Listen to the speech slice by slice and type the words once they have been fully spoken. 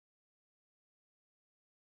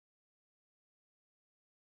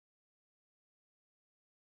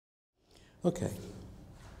Okay.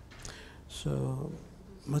 So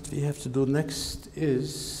what we have to do next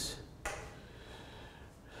is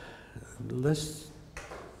let's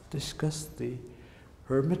discuss the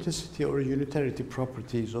hermeticity or unitarity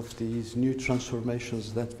properties of these new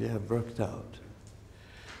transformations that we have worked out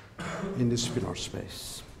in the spinor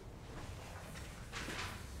space.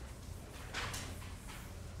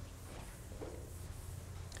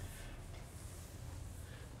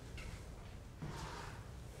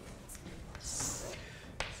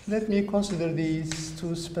 Let me consider these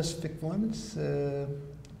two specific ones,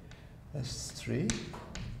 S3.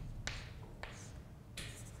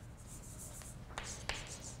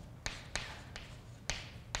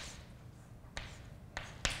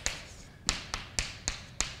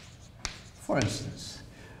 For instance,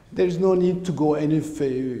 there is no need to go any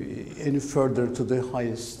further to the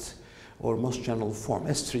highest or most general form.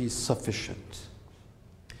 S3 is sufficient.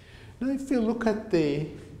 Now, if you look at the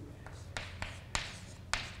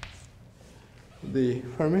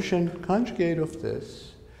Hermitian conjugate of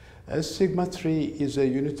this, as sigma 3 is a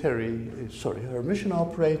Hermitian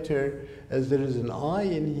operator, as there is an I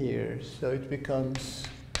in here, so it becomes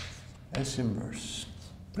S inverse,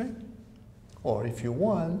 right? Or if you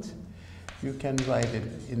want, you can write it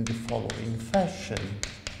in the following fashion.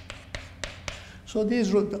 So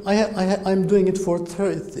these, I'm doing it for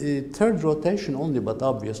third rotation only, but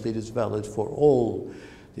obviously it is valid for all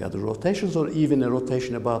the other rotations, or even a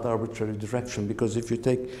rotation about arbitrary direction, because if you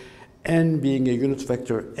take n being a unit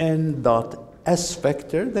vector n dot s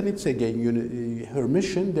vector, then it's again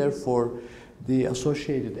Hermitian, therefore the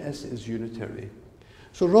associated s is unitary.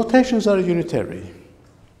 So rotations are unitary.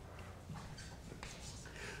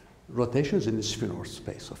 Rotations in the spinor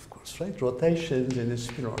space, of course, right? Rotations in the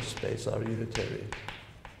spinor space are unitary.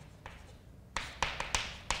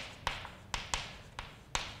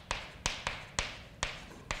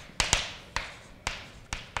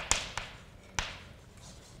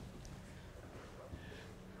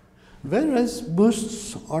 Whereas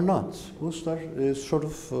boosts are not. Boosts are sort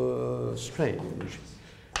of strange.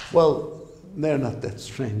 Well, they're not that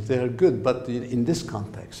strange. They are good, but in this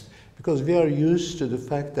context, because we are used to the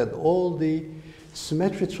fact that all the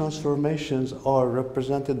symmetry transformations are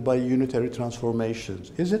represented by unitary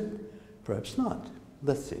transformations. Is it? Perhaps not.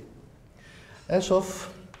 Let's see. As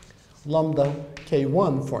of lambda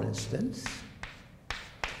k1, for instance,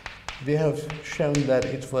 we have shown that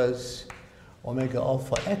it was omega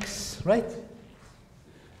alpha x, right?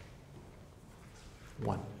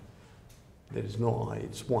 1. There is no I,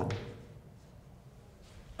 it's 1.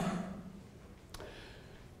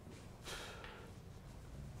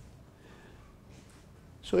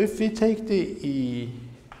 So if we take the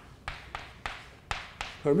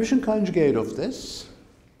Hermitian conjugate of this,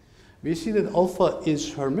 we see that alpha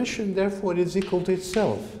is Hermitian, therefore it is equal to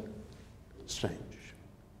itself. Strange.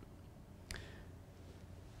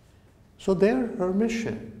 So they are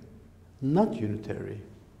Hermitian, not unitary.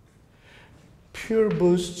 Pure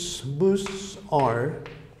boosts are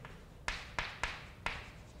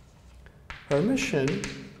Hermitian,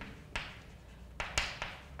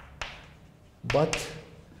 but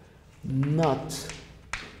not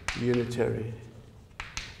unitary.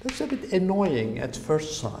 That's a bit annoying at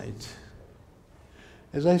first sight.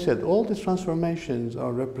 As I said, all the transformations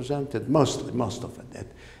are represented, most of it.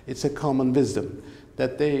 It's a common wisdom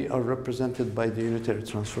that they are represented by the unitary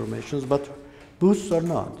transformations, but boosts are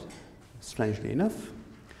not, strangely enough.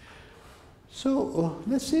 So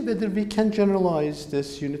let's see whether we can generalize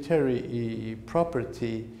this unitary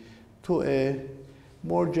property to a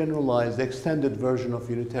more generalized, extended version of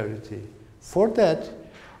unitarity. For that,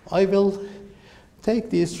 I will take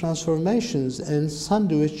these transformations and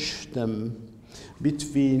sandwich them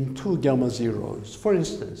between two gamma zeros. For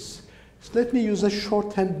instance, let me use a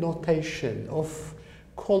shorthand notation of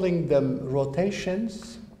calling them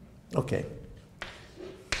rotations. Okay.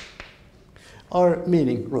 R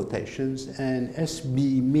meaning rotations and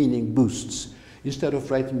SB meaning boosts. Instead of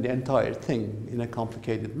writing the entire thing in a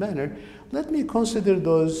complicated manner, let me consider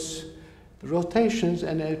those rotations,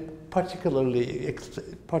 and a particular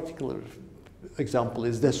example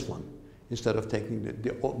is this one, instead of taking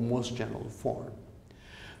the most general form.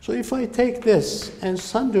 So if I take this and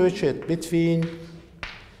sandwich it between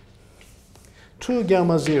two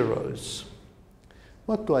gamma zeros,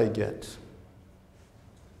 what do I get?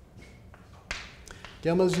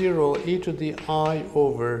 Gamma 0 e to the I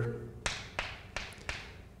over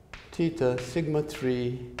theta sigma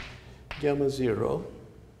 3 gamma 0.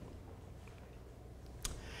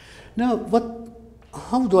 Now,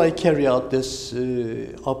 how do I carry out this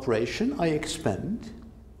operation? I expand.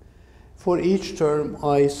 For each term,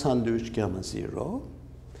 I sandwich gamma 0.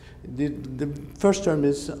 The first term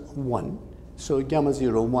is 1. So gamma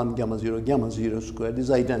 0, 1, gamma 0, gamma 0 squared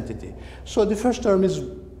is identity. So the first term is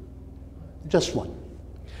just 1.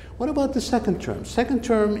 What about the second term? Second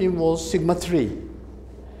term involves sigma 3.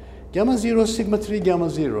 Gamma 0, sigma 3, gamma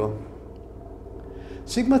 0.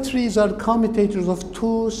 Sigma 3s are commutators of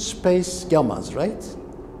two space gammas, right?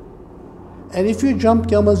 And if you jump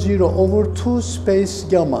gamma 0 over two space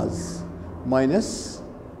gammas, minus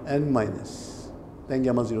and minus, then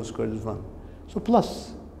gamma 0 squared is 1. So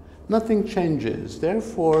plus, nothing changes.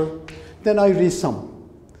 Therefore, then I resum.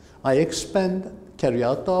 I expand, carry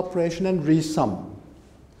out the operation, and resum.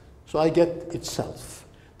 So I get itself.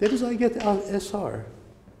 That is, I get SR.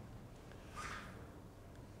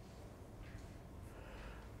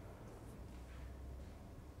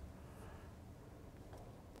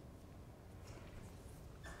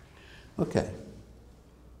 Okay.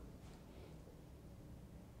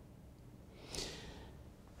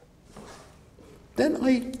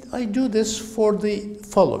 Then I do this for the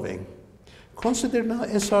following. Consider now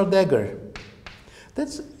SR dagger.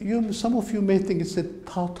 That's, some of you may think it's a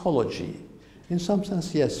tautology. In some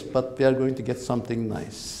sense, yes, but we are going to get something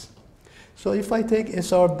nice. So if I take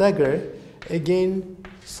SR dagger, again,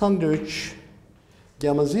 sandwich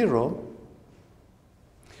gamma 0,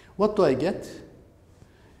 what do I get?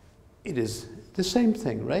 It is the same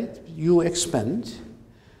thing, right? You expand,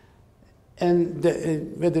 and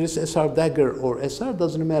whether it's SR dagger or SR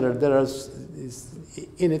doesn't matter.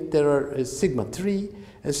 In it there are sigma 3,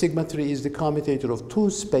 and sigma 3 is the commutator of two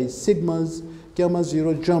space sigmas. Gamma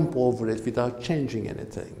 0 jump over it without changing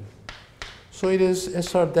anything. So it is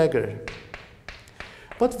SR dagger.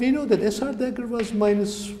 But we know that SR dagger was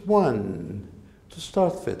minus 1 to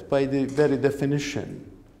start with by the very definition.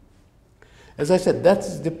 As I said,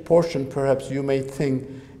 that's the portion perhaps you may think,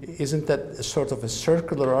 isn't that a sort of a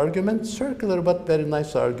circular argument? Circular, but very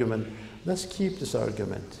nice argument. Let's keep this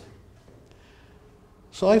argument.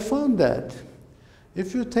 So I found that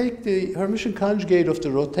if you take the Hermitian conjugate of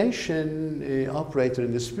the rotation operator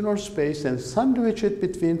in the spinor space and sandwich it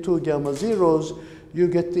between two gamma zeros, you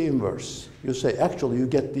get the inverse. You say, actually, you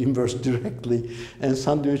get the inverse directly, and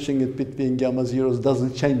sandwiching it between gamma zeros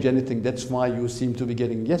doesn't change anything. That's why you seem to be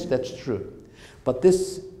getting, yes, that's true. But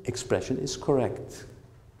this expression is correct.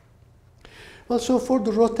 Well, so for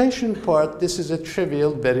the rotation part, this is a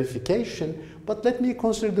trivial verification, but let me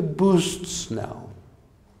consider the boosts now.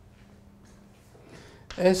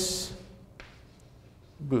 S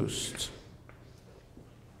boost.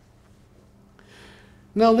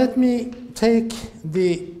 Now let me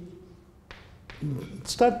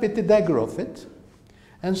start with the dagger of it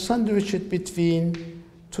and sandwich it between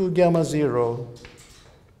two gamma 0.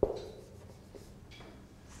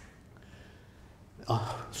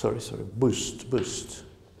 Boost.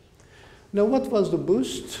 Now what was the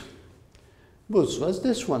boost? Boost was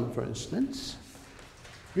this one, for instance.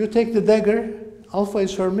 You take the dagger, alpha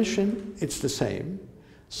is Hermitian, it's the same.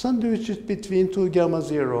 Sandwich it between two gamma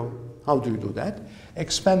 0. How do you do that?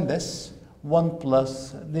 Expand this, 1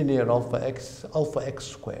 plus linear alpha x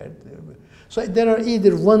squared. So there are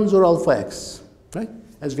either 1s or alpha x, right?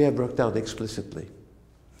 As we have worked out explicitly.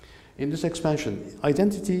 In this expansion,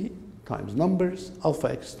 identity times numbers,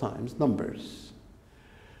 alpha x times numbers.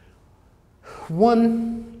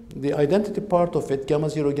 1, the identity part of it, gamma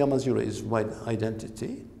 0 is wide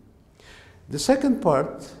identity. The second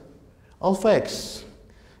part, alpha x,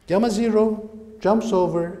 gamma 0 jumps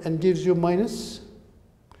over and gives you minus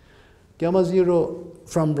gamma 0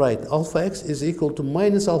 from right. Alpha x is equal to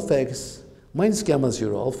minus alpha x minus gamma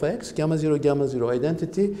 0 alpha x, gamma 0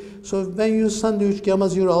 identity. So when you sandwich gamma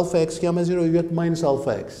 0 alpha x, gamma 0, you get minus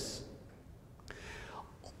alpha x.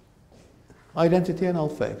 Identity and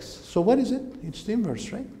alpha x. So what is it? It's the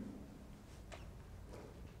inverse, right?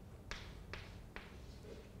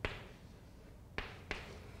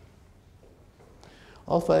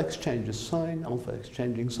 Alpha x changes sign, alpha x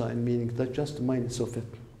changing sign, meaning that just the minus of it.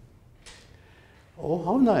 Oh,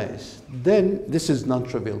 how nice. Then this is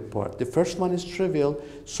non-trivial part. The first one is trivial.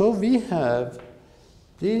 So we have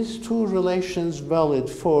these two relations valid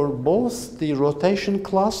for both the rotation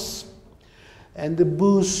class and the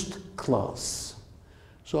boost class.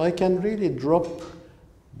 So I can really drop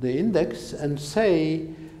the index and say,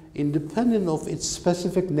 independent of its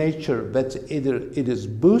specific nature, that either it is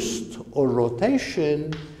boost or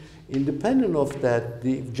rotation, independent of that,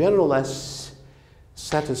 the general S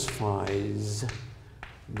satisfies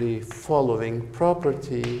the following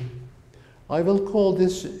property. I will call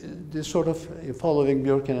this sort of following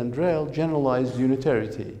Bjorken and Drell generalized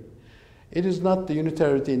unitarity. It is not the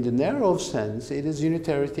unitarity in the narrow sense, it is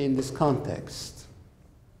unitarity in this context.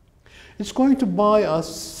 It's going to buy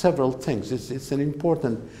us several things. It's an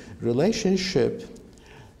important relationship,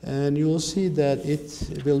 and you will see that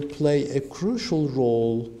it will play a crucial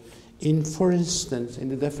role in, for instance, in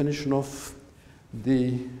the definition of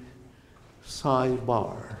the psi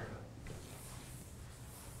bar.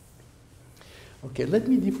 Okay, let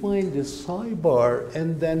me define the psi bar,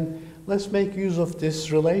 and then let's make use of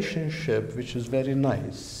this relationship, which is very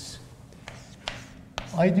nice.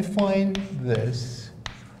 I define this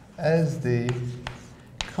as the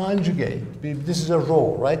conjugate. This is a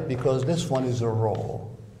row, right? Because this one is a row.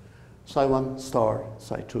 Psi 1 star,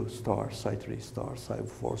 psi 2 star, psi 3 star, psi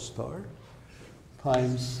 4 star,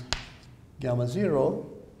 times gamma 0.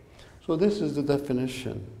 So this is the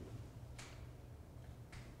definition.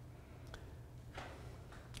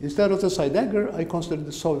 Instead of the psi dagger, I consider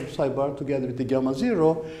the psi bar together with the gamma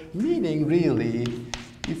 0, meaning really,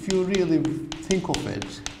 if you really think of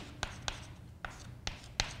it,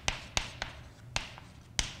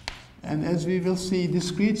 and as we will see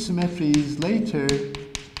discrete symmetries later,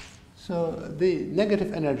 so the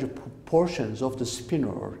negative energy portions of the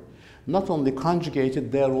spinor, not only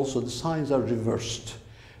conjugated, they are also, the signs are reversed.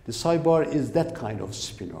 The psi bar is that kind of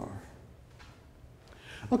spinor.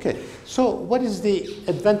 Okay, so what is the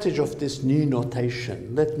advantage of this new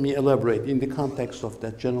notation? Let me elaborate in the context of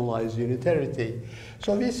that generalized unitarity.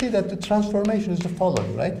 So we see that the transformation is the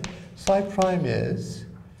following, right? Psi prime is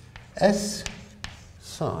S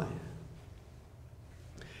psi.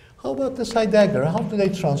 How about the psi dagger? How do they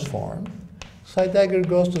transform? Psi dagger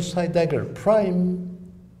goes to psi dagger prime,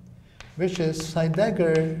 which is psi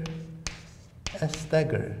dagger S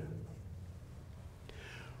dagger.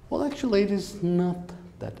 Well, actually, it is not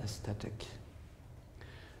that aesthetic.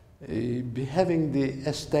 Having the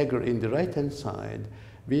S dagger in the right-hand side,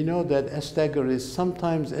 we know that S dagger is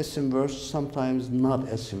sometimes S inverse, sometimes not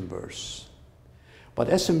S inverse. But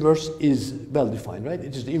S inverse is well defined, right?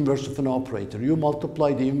 It is the inverse of an operator. You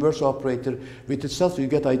multiply the inverse operator with itself, you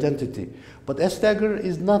get identity. But S dagger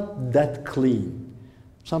is not that clean.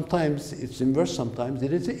 Sometimes it's inverse, sometimes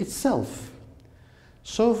it is itself.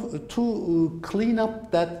 So to clean up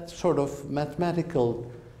that sort of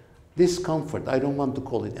mathematical discomfort, I don't want to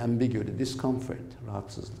call it ambiguity, discomfort,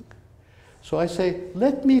 rahatsızlık. So I say,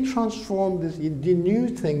 let me transform this, the new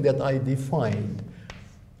thing that I defined,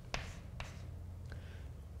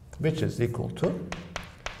 which is equal to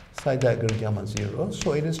psi dagger gamma 0.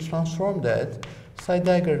 So it is transformed at psi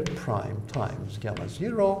dagger prime times gamma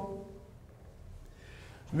 0,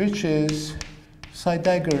 which is psi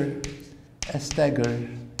dagger S dagger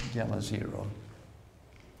gamma 0.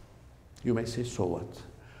 You may say, so what?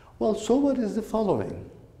 Well, so what is the following?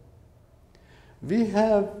 We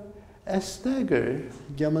have S dagger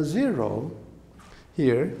gamma 0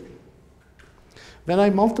 here. When I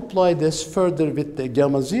multiply this further with the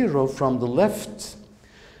gamma 0 from the left,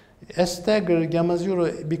 S dagger gamma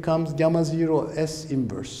 0 becomes gamma 0 S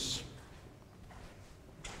inverse.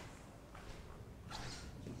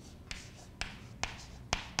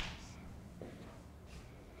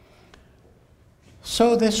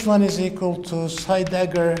 So this one is equal to psi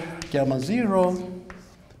dagger gamma 0,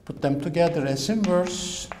 put them together, S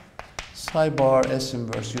inverse, psi bar S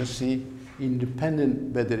inverse. You see,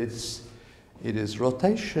 independent whether it is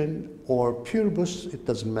rotation or pure boost, it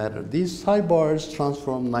doesn't matter. These psi bars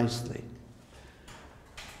transform nicely.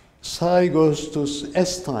 Psi goes to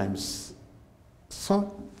S times,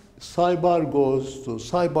 psi bar goes to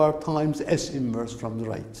psi bar times S inverse from the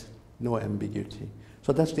right. No ambiguity.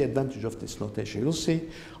 So that's the advantage of this notation. You'll see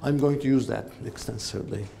I'm going to use that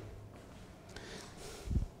extensively.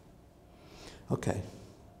 Okay.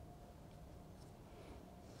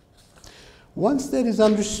 Once that is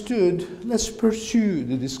understood, let's pursue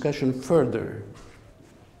the discussion further.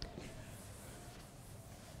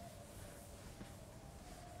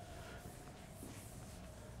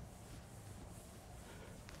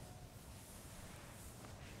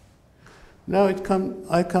 Now I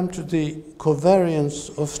come to the covariance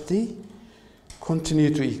of the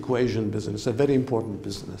continuity equation business, a very important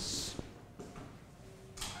business.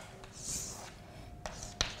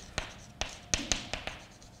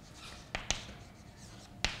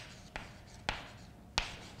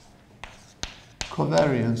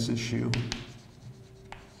 Covariance issue.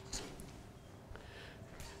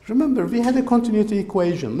 Remember, we had a continuity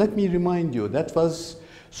equation. Let me remind you, that was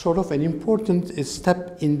sort of an important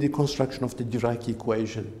step in the construction of the Dirac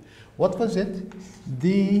equation. What was it?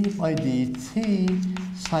 D by dt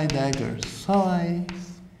psi dagger psi.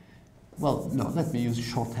 Well, no, let me use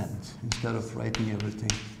shorthand instead of writing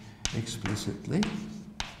everything explicitly.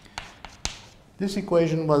 This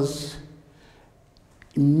equation was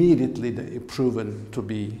immediately proven to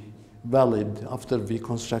be valid after we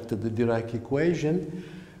constructed the Dirac equation,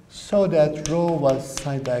 so that rho was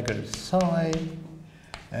psi dagger psi,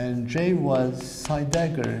 and J was psi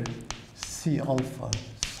dagger C alpha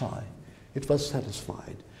psi. It was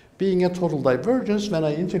satisfied. Being a total divergence, when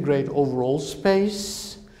I integrate overall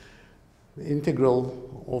space, the integral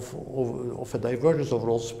of a divergence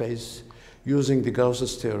overall space using the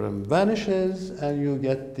Gauss's theorem vanishes, and you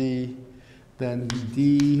get then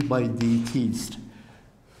d by dt.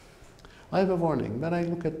 I have a warning. When I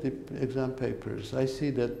look at the exam papers, I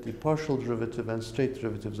see that the partial derivative and straight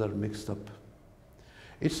derivatives are mixed up.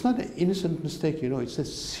 It's not an innocent mistake, you know, it's a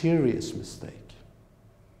serious mistake.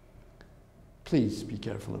 Please be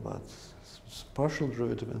careful about partial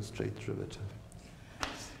derivative and straight derivative.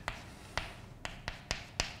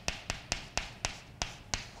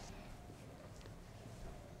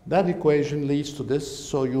 That equation leads to this,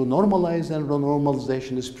 so you normalize and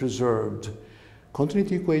renormalization is preserved.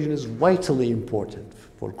 Continuity equation is vitally important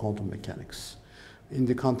for quantum mechanics in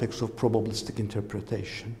the context of probabilistic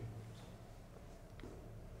interpretation.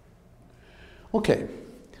 Okay,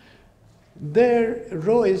 there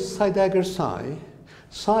rho is psi dagger psi.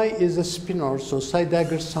 Psi is a spinor, so psi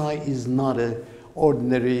dagger psi is not an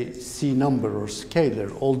ordinary C number or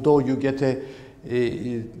scalar, although you get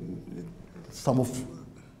a sum of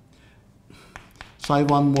psi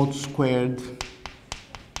 1 mod squared,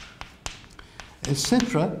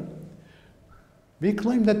 etc. We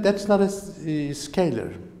claim that that's not a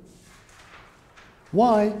scalar.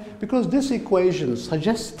 Why? Because this equation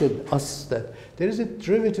suggested us that there is a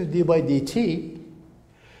derivative d by dt,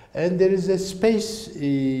 and there is a space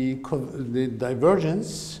the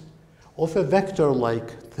divergence of a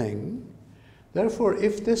vector-like thing. Therefore,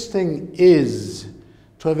 if this thing is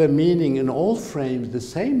to have a meaning in all frames, the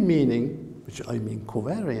same meaning, which I mean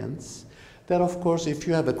covariance, then of course, if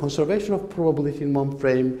you have a conservation of probability in one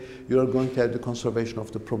frame, you are going to have the conservation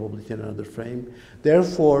of the probability in another frame.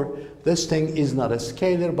 Therefore, this thing is not a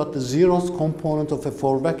scalar, but the zeroth component of a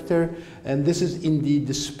 4-vector, and this is indeed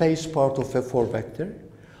the space part of a 4-vector.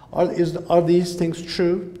 Are these things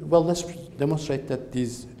true? Well, let's demonstrate that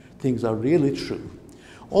these things are really true.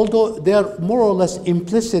 Although they are more or less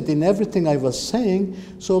implicit in everything I was saying,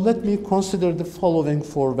 so let me consider the following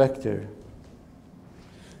 4-vector.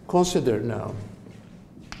 Consider now.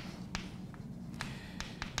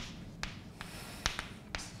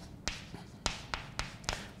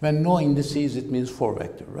 When no indices, it means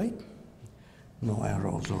 4-vector, right? No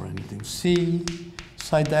arrows or anything. C,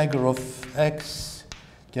 psi dagger of x,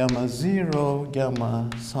 gamma 0, gamma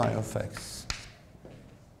psi of x.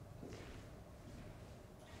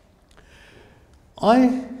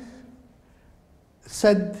 I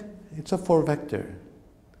said it's a 4-vector,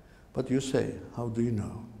 but you say, how do you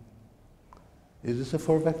know? Is this a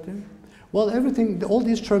 4-vector? Well, all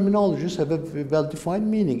these terminologies have a well-defined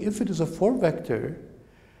meaning. If it is a 4-vector,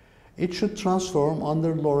 it should transform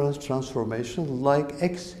under Lorentz transformation like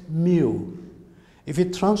x mu. If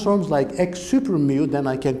it transforms like x super mu, then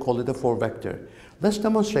I can call it a 4-vector. Let's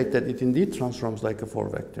demonstrate that it indeed transforms like a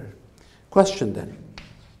 4-vector. Question then.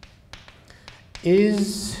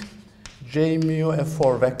 Is J mu a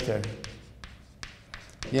 4-vector?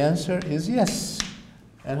 The answer is yes.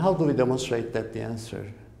 And how do we demonstrate that the answer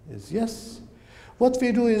is yes? What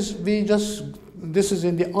we do is this is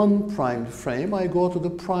in the unprimed frame. I go to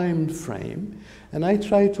the primed frame, and I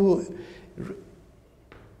try to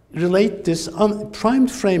relate this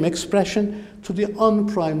primed frame expression to the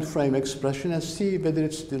unprimed frame expression and see whether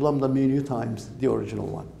it's the lambda mu nu times the original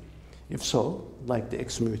one. If so, like the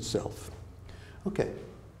x mu itself. Okay.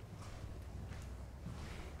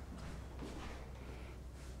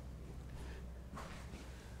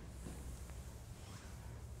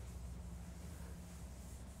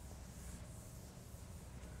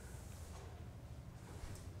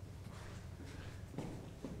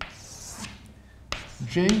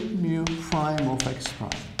 J mu prime of x prime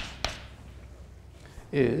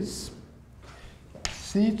is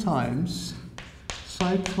C times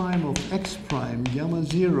psi prime of x prime gamma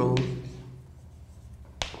 0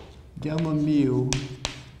 gamma mu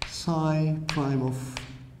psi prime of,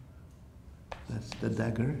 that's the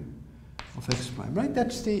dagger, of x prime, right?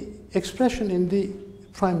 That's the expression in the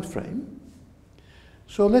primed frame.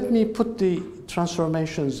 So let me put the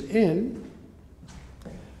transformations in.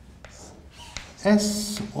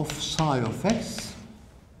 S of psi of x.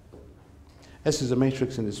 S is a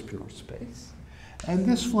matrix in the spinor space. And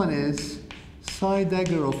this one is psi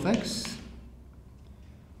dagger of x,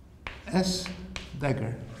 S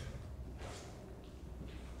dagger.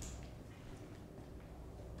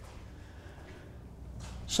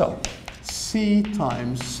 So C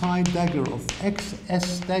times psi dagger of x,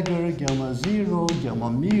 S dagger, gamma 0, gamma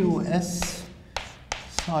mu, S,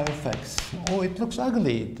 psi of x. Oh, it looks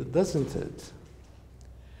ugly, doesn't it?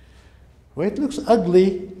 Well, it looks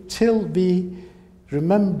ugly till we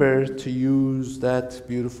remember to use that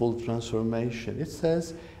beautiful transformation. It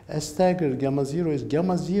says S dagger gamma 0 is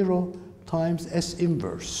gamma 0 times S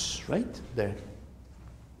inverse, right? There.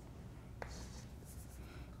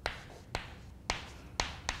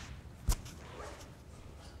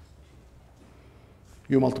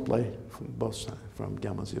 You multiply from both sides, from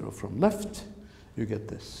gamma 0 from left, you get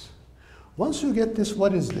this. Once you get this,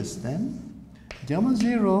 what is this then? Gamma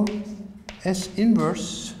 0 S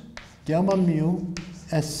inverse gamma mu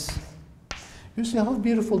S. You see how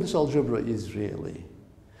beautiful this algebra is really.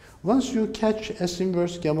 Once you catch S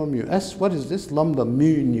inverse gamma mu S, what is this? Lambda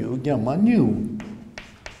mu nu gamma nu.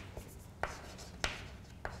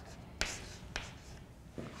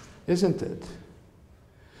 Isn't it?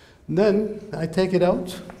 Then I take it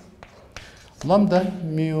out. Lambda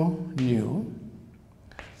mu nu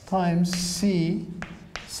times C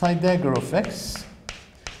psi dagger of x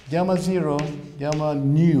gamma 0 gamma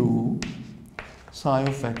nu psi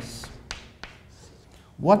of x.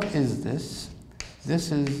 What is this?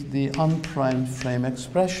 This is the unprimed frame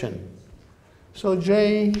expression. So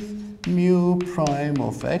J mu prime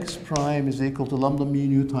of x prime is equal to lambda mu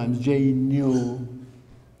nu times J nu.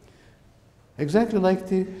 Exactly like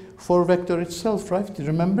the 4 vector itself, right?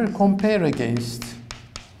 Remember, compare against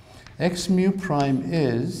x mu prime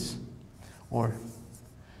is, or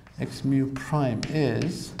x mu prime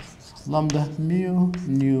is lambda mu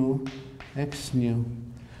nu x nu.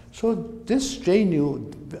 So this J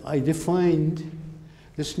nu I defined,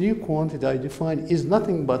 this new quantity I defined is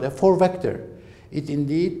nothing but a 4 vector. It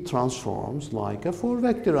indeed transforms like a 4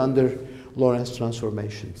 vector under Lorentz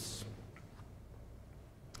transformations.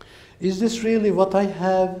 Is this really what I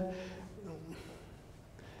have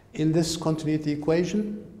in this continuity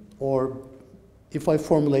equation? Or if I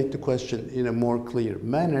formulate the question in a more clear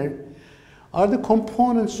manner, are the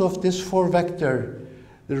components of this 4 vector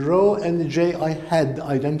the rho and the j I had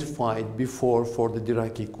identified before for the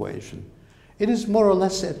Dirac equation? It is more or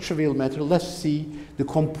less a trivial matter. Let's see the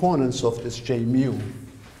components of this j mu.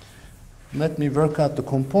 Let me work out the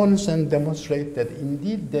components and demonstrate that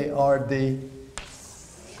indeed they are the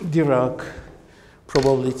Dirac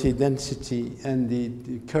probability density and the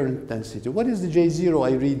current density. What is the J0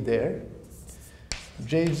 I read there?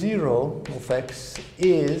 J0 of x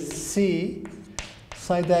is C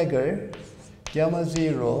psi dagger gamma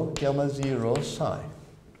 0 psi.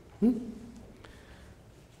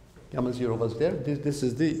 Gamma 0 was there. This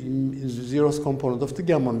is the zeroth component of the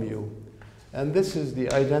gamma mu. And this is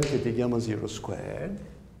the identity gamma 0 squared.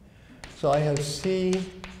 So I have C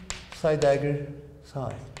psi dagger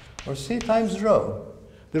psi, or C times rho.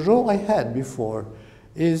 The rho I had before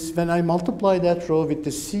is when I multiply that rho with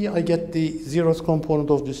the C, I get the zeroth component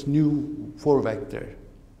of this new 4 vector.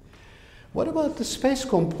 What about the space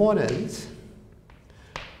component?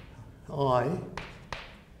 I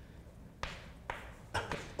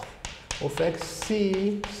of x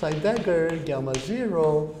C psi dagger gamma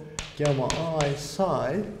 0 gamma I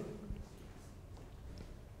psi.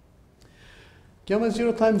 Gamma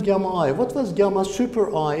 0 times gamma I. What was gamma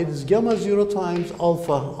super I? It is gamma 0 times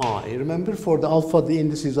alpha I. Remember, for the alpha, the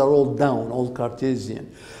indices are all down, all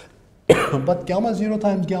Cartesian. But gamma 0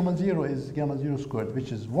 times gamma 0 is gamma 0 squared,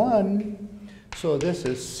 which is 1. So this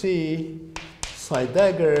is C psi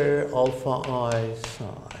dagger alpha I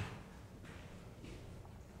psi.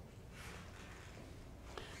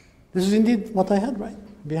 This is indeed what I had, right?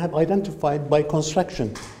 We have identified by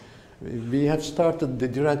construction. We have started the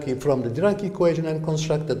Dirac from the Dirac equation and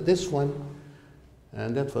constructed this one,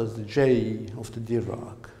 and that was the J of the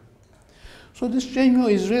Dirac. So this J mu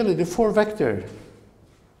is really the 4 vector.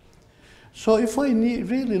 So if I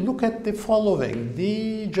really look at the following,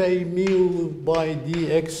 dj mu by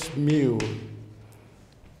dx mu,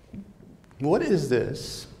 what is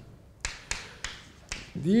this?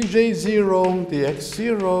 dj0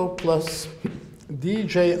 dx0 plus dji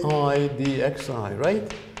dxi,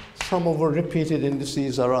 right? Some of our repeated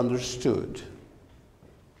indices are understood.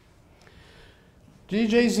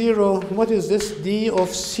 dj0, what is this? D of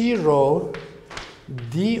 0,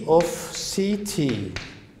 d of ct.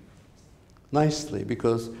 Nicely,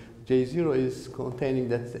 because j0 is containing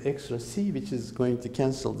that extra c, which is going to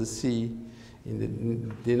cancel the c in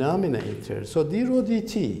the denominator. So d rho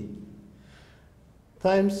dt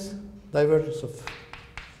times divergence of.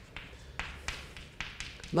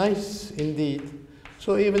 Nice indeed.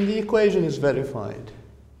 So even the equation is verified.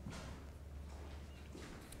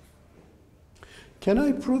 Can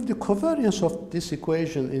I prove the covariance of this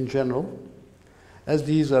equation in general? As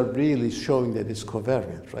these are really showing that it's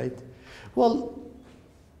covariant, right? Well,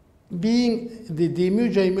 being the d mu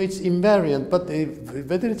j mu, it's invariant, but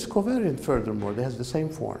whether it's covariant furthermore, it has the same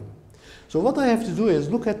form. So what I have to do is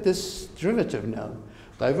look at this derivative now,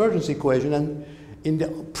 divergence equation, and in the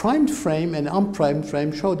primed frame and unprimed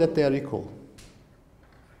frame show that they are equal.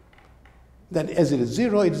 Then as it is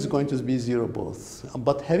 0, it is going to be 0 both.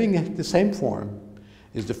 But having the same form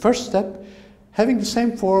is the first step. Having the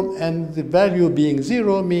same form and the value being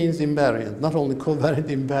 0 means invariant, not only covariant,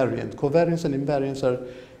 invariant. Covariance and invariance are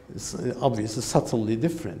obviously subtly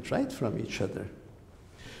different, right, from each other.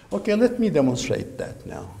 Okay, let me demonstrate that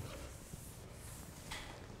now.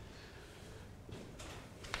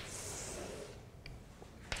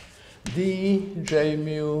 d j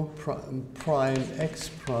mu prime x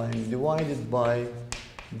prime divided by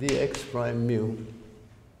dx prime mu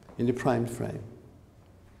in the primed frame.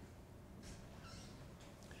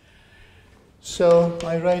 So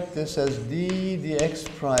I write this as d dx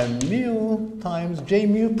prime mu times j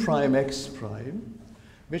mu prime x prime,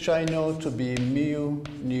 which I know to be mu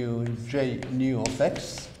nu j nu of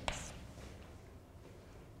x.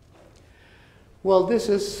 Well,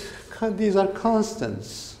 these are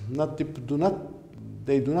constants.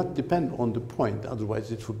 They do not depend on the point,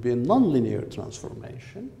 otherwise it would be a nonlinear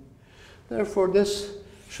transformation. Therefore, this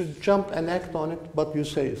should jump and act on it, but you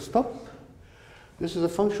say, stop. This is a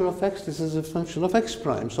function of x, this is a function of x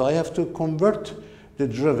prime, so I have to convert the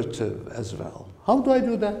derivative as well. How do I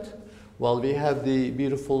do that? Well, we have the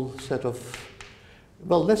beautiful set of,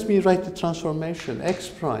 well, let me write the transformation. X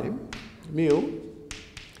prime mu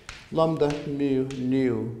lambda mu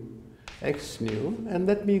nu x nu, and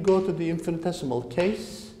let me go to the infinitesimal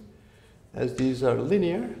case, as these are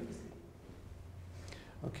linear.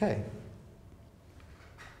 Okay.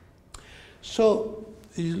 So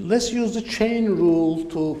let's use the chain rule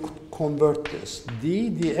to convert this.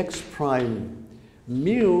 D dx prime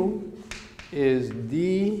mu is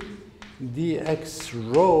d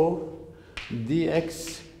dx rho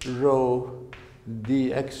dx rho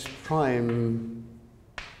dx prime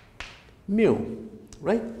mu,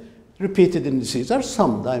 right? Repeated indices are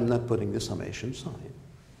summed. I'm not putting the summation sign.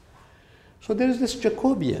 So there is this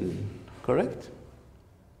Jacobian, correct?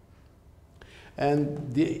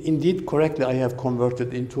 And indeed, correctly, I have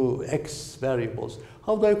converted into x variables.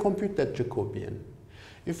 How do I compute that Jacobian?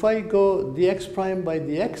 If I go dx prime by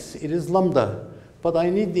dx, it is lambda. But I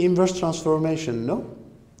need the inverse transformation, no?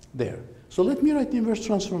 There. So let me write the inverse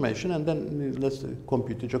transformation, and then let's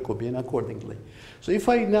compute the Jacobian accordingly. So if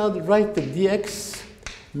I now write the dx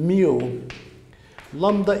mu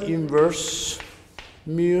lambda inverse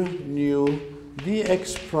mu nu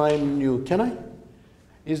dx prime nu, can I?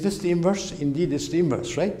 Is this the inverse? Indeed, it's the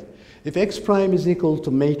inverse, right? If x prime is equal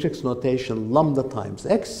to matrix notation lambda times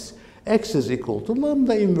x, x is equal to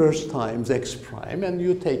lambda inverse times x prime, and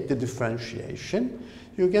you take the differentiation,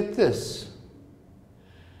 you get this.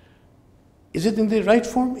 Is it in the right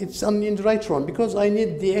form? It's in the right form, because I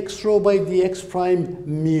need dx rho by dx prime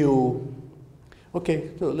mu.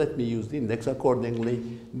 Okay, so let me use the index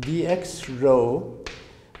accordingly. dx rho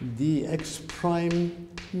dx prime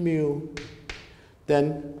mu.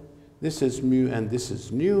 Then this is mu and this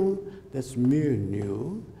is nu. That's mu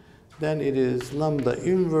nu. Then it is lambda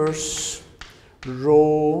inverse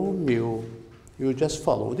rho mu. You just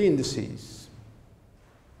follow the indices.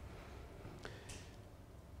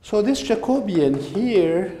 So this Jacobian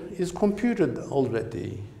here is computed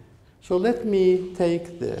already. So let me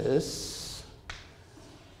take this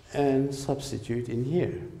and substitute in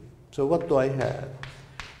here. So what do I have?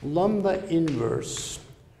 Lambda inverse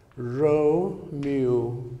rho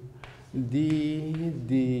mu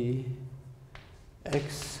d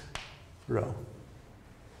x rho.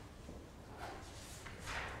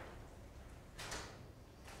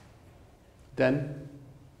 Then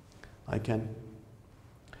I can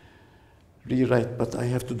rewrite, but I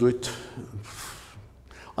have to do it.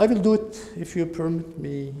 I will do it if you permit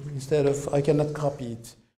me, instead of, I cannot copy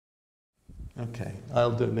it. Okay,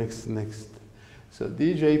 I'll do next. So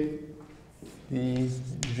dj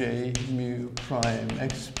mu prime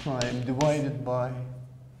x prime divided by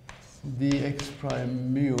dx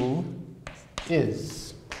prime mu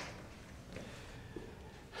is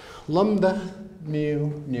lambda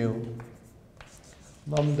mu nu.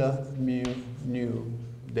 Lambda mu nu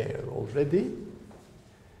there already.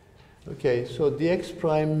 Okay, so dx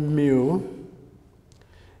prime mu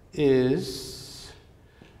is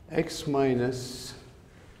x minus,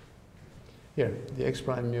 here, the x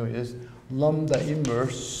prime mu is lambda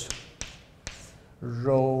inverse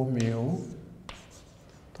rho mu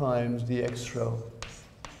times dx rho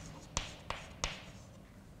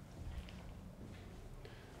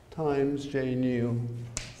times j nu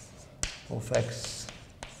of x.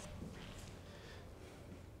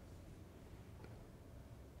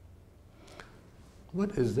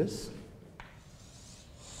 What is this?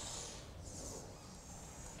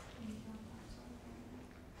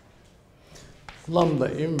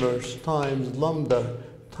 Lambda inverse times lambda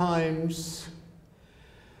times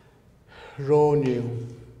rho nu,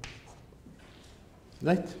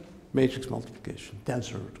 right? Matrix multiplication,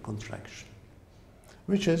 tensor contraction,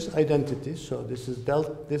 which is identity. So this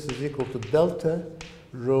is equal to delta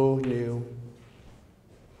rho nu,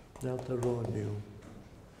 delta rho nu.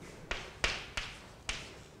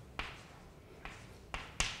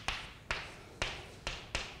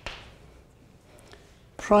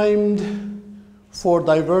 Primed for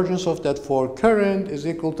divergence of that forward current is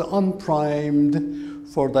equal to unprimed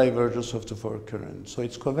for divergence of the forward current. So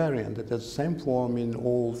it's covariant. It has the same form in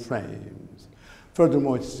all frames.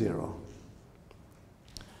 Furthermore, it's zero.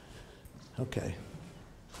 Okay.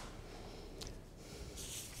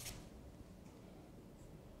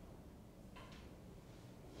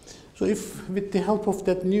 So if with the help of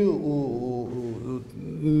that new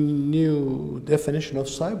definition of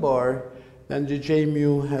psi bar, then the J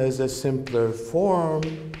mu has a simpler form,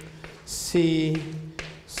 C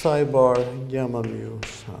psi bar gamma mu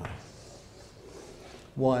psi.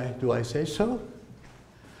 Why do I say so?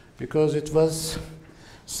 Because it was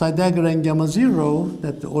psi dagger and gamma zero,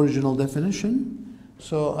 that's the original definition.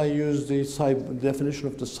 So I use the definition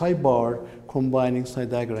of the psi bar combining psi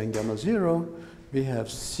dagger and gamma zero. We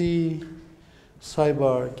have C psi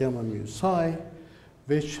bar gamma mu psi,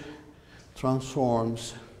 which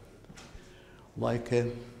transforms like a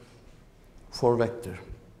 4-vector.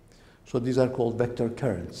 So these are called vector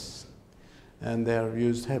currents, and they are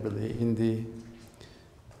used heavily in the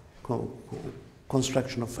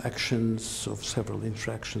construction of actions, of several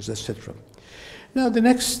interactions, etc. Now the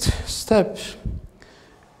next step,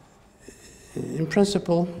 in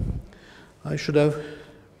principle, I should have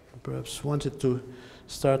perhaps wanted to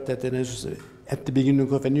start that at the beginning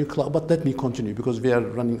of a new class, but let me continue because we are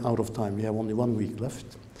running out of time. We have only 1 week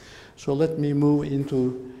left. So let me move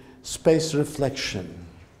into space reflection.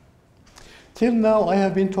 Till now, I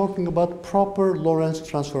have been talking about proper Lorentz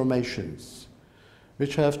transformations,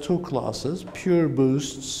 which have 2 classes, pure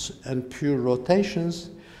boosts and pure rotations.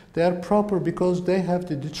 They are proper because they have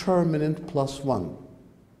the determinant +1.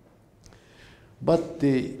 But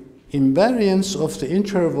the invariance of the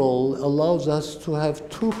interval allows us to have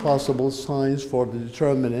 2 possible signs for the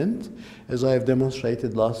determinant, as I have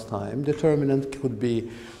demonstrated last time. Determinant could be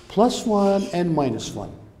 +1 and -1.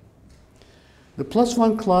 The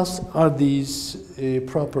 +1 class are these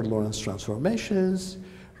proper Lorentz transformations,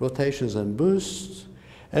 rotations and boosts.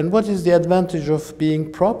 And what is the advantage of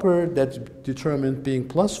being proper, that determinant being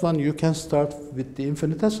 +1? You can start with the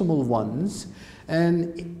infinitesimal ones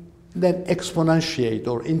and then exponentiate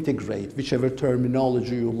or integrate, whichever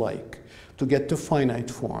terminology you like, to get to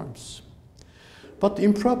finite forms. But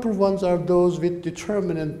improper ones are those with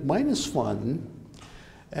determinant -1,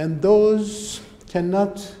 and those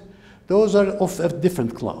are of a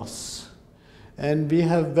different class. And we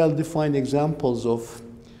have well-defined examples of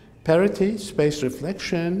parity, space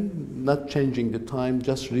reflection, not changing the time,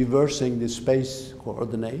 just reversing the space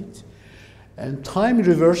coordinate, and time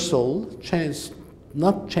reversal,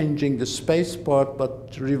 not changing the space part,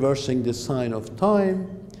 but reversing the sign of time,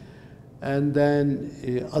 and then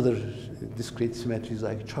other discrete symmetries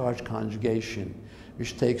like charge conjugation,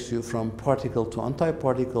 which takes you from particle to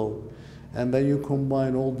antiparticle. And when you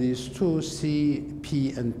combine all these two, C,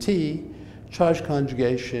 P, and T, charge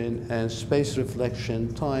conjugation and space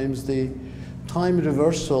reflection times the time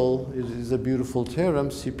reversal is a beautiful theorem,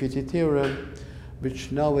 CPT theorem,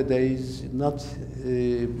 which nowadays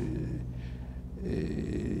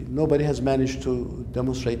nobody has managed to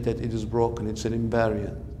demonstrate that it is broken. It's an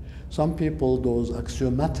invariant. Some people, those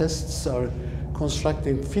axiomatists, are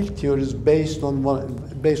constructing field theories based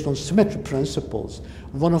on symmetry principles.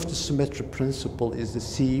 One of the symmetry principles is the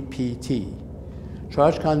CPT.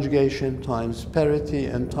 Charge conjugation times parity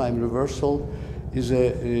and time reversal is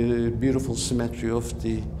a beautiful symmetry of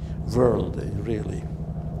the world, really.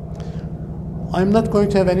 I'm not going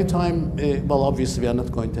to have any time, well, obviously we are not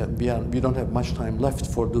going to have, we don't have much time left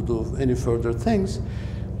to do any further things,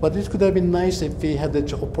 but it could have been nice if we had the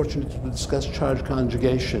opportunity to discuss charge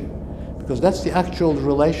conjugation, because that's the actual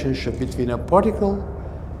relationship between a particle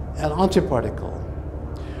and antiparticle.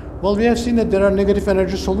 Well, we have seen that there are negative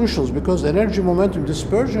energy solutions because energy momentum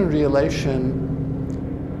dispersion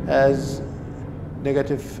relation has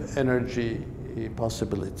negative energy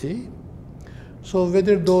possibility. So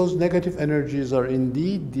whether those negative energies are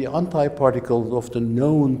indeed the antiparticles of the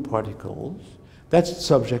known particles, that's the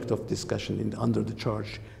subject of discussion under the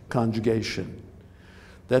charge conjugation.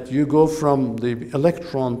 That you go from the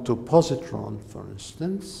electron to positron, for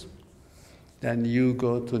instance, then you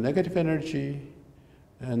go to negative energy,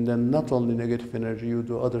 and then not only negative energy, you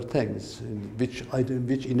do other things, which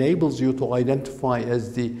enables you to identify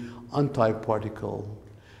as the antiparticle.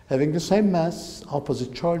 Having the same mass,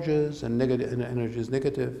 opposite charges, and negative energy is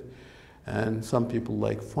negative. And some people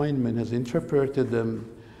like Feynman has interpreted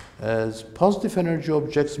them as positive energy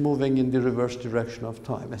objects moving in the reverse direction of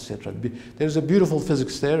time, etc. There's a beautiful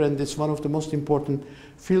physics there, and it's one of the most important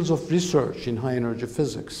fields of research in high energy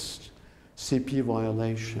physics, CP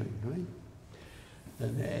violation, right?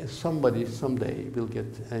 And somebody someday will get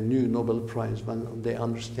a new Nobel Prize when they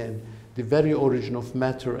understand the very origin of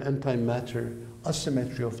matter, antimatter,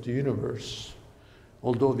 asymmetry of the universe.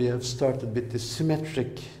 Although we have started with the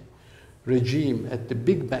symmetric regime at the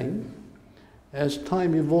Big Bang, as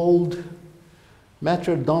time evolved,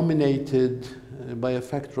 matter dominated by a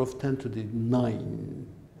factor of 10 to the 9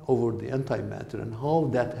 over the antimatter. And how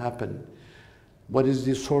that happened, what is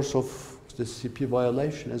the source of the CP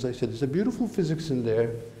violation? As I said, there's a beautiful physics in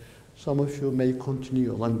there. Some of you may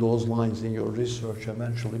continue along those lines in your research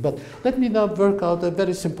eventually. But let me now work out a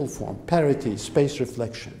very simple form, parity, space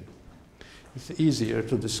reflection. It's easier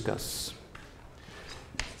to discuss.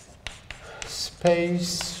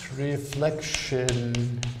 Space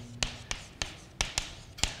reflection.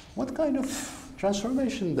 What kind of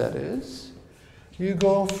transformation that is? You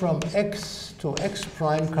go from x to x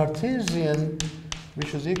prime Cartesian,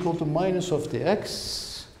 which is equal to minus of the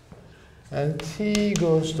x, and t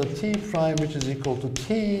goes to t prime, which is equal to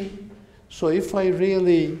t. So if I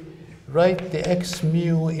really write the x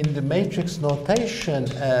mu in the matrix notation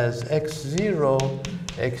as x0,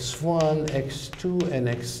 x1, x2, and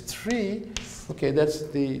x3, okay, that's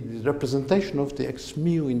the representation of the x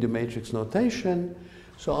mu in the matrix notation.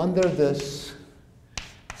 So under this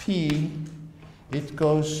p, it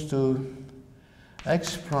goes to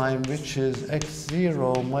x prime, which is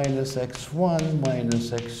x0 minus x1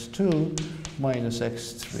 minus x2 minus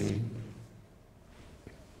x3.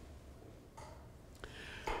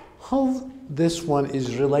 How this one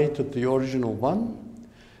is related to the original one?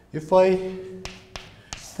 If I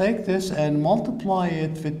take this and multiply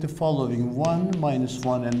it with the following 1 minus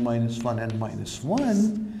 1 and minus 1 and minus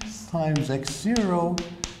 1 times x0,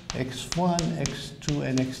 x1, x2,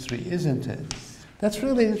 and x3, isn't it? That's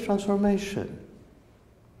really the transformation.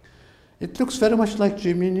 It looks very much like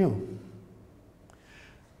G mu nu.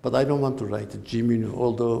 But I don't want to write it G mu nu,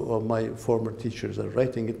 although my former teachers are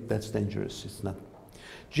writing it. That's dangerous. It's not.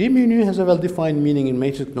 G mu nu has a well-defined meaning in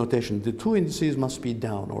matrix notation. The two indices must be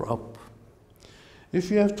down or up.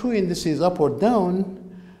 If you have two indices up or down,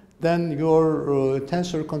 then your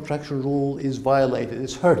tensor contraction rule is violated.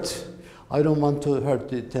 It's hurt. I don't want to hurt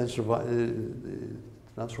the tensor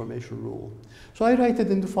transformation rule. So I write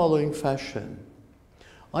it in the following fashion.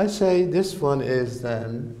 I say this one is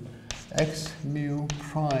then x mu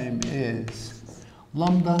prime is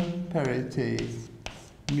lambda parity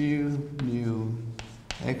mu nu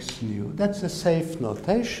x nu. That's a safe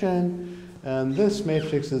notation, and this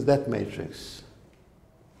matrix is that matrix.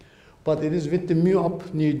 But it is with the mu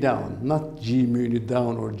up, mu down, not G mu nu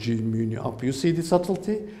down or G mu nu up. You see the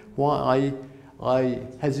subtlety? Why I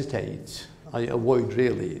hesitate. I avoid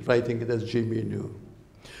really writing it as G mu nu.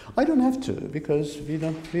 I don't have to, because we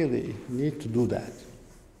don't really need to do that.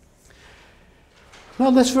 Now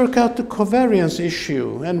let's work out the covariance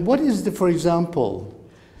issue. And what is the, for example,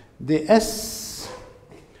 the S,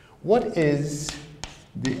 what is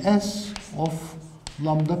the S of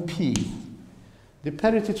lambda p? The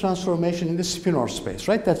parity transformation in the spinor space,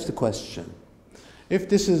 right? That's the question. If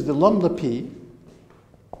this is the lambda p,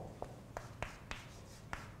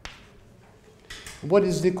 what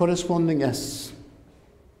is the corresponding S?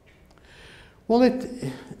 Well,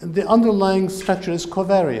 the underlying structure is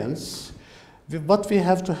covariance. What we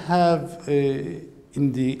have to have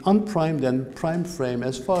in the unprimed and prime frame,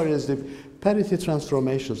 as far as the parity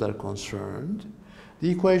transformations are concerned, the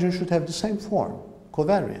equation should have the same form,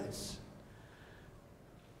 covariance.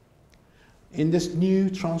 In this new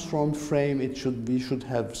transformed frame, we should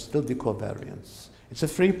have still the covariance. It's a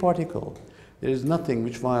free particle. There is nothing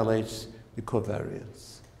which violates the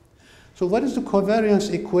covariance. So what is the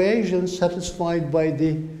covariance equation satisfied by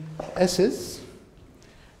the S's?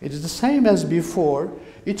 It is the same as before.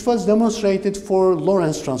 It was demonstrated for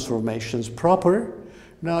Lorentz transformations proper.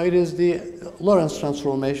 Now it is the Lorentz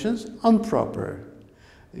transformations improper.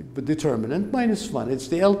 determinant minus 1. It's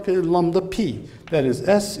the LP lambda p. That is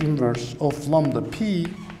S inverse of lambda p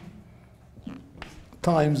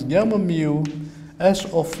times gamma mu S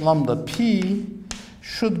of lambda p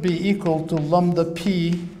should be equal to lambda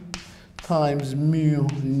p times mu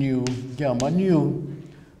nu gamma nu.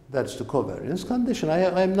 That's the covariance condition.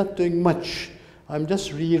 I'm not doing much. I'm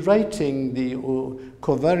just rewriting the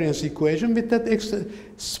covariance equation with that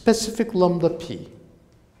specific lambda p.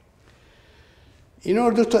 In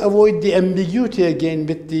order to avoid the ambiguity again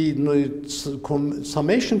with the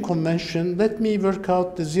summation convention, let me work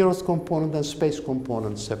out the zeroth component and space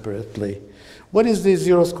component separately. What is the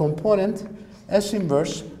zeroth component? S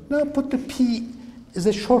inverse. Now put the p as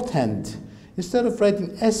a shorthand. Instead of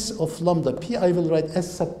writing S of lambda p, I will write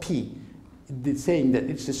S sub p, saying that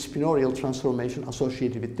it's a spinorial transformation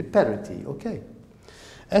associated with the parity. Okay.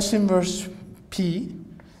 S inverse p,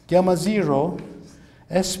 gamma 0,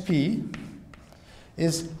 sp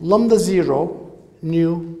is lambda 0,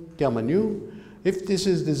 nu, gamma nu. If this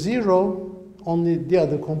is the 0, only the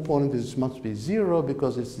other component must be 0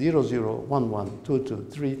 because it's 0, 0, 1, 1, 2, 2,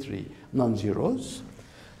 3, 3 non-zeros.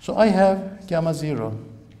 So I have gamma 0.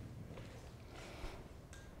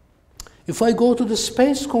 If I go to the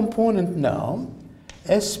space component now,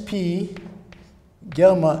 sp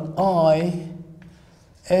gamma I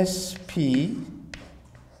sp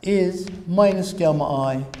is minus gamma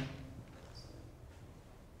I.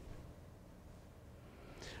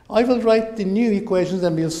 I will write the new equations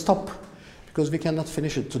and we'll stop because we cannot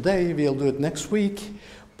finish it today. We'll do it next week.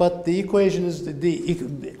 But the equation is,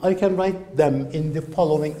 I can write them in the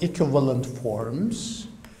following equivalent forms.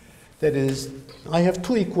 That is, I have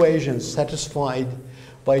two equations satisfied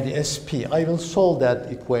by the SP. I will solve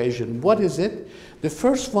that equation. What is it? The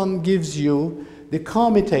first one gives you the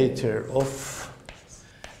commutator of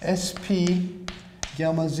SP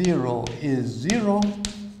gamma 0 is 0.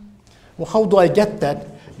 Well, how do I get that?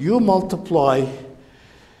 You multiply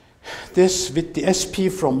this with the SP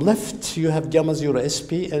from left. You have gamma 0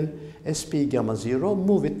 SP and SP gamma 0.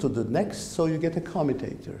 Move it to the next, so you get a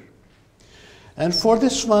commutator. And for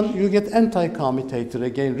this one, you get anti-commutator,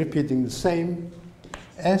 again, repeating the same.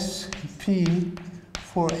 SP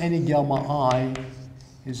for any gamma I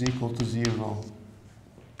is equal to 0.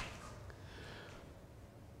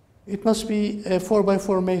 It must be a 4 by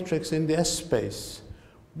 4 matrix in the S space.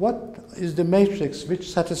 What is the matrix which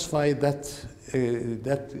satisfies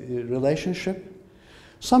that relationship?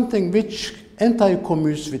 Something which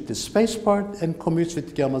anti-commutes with the space part and commutes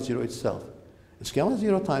with gamma 0 itself. It's gamma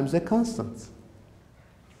 0 times a constant.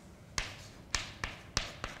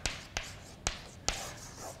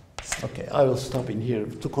 Okay, I will stop in here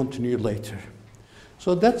to continue later.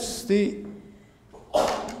 So that's the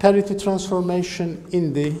parity transformation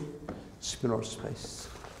in the spinor space.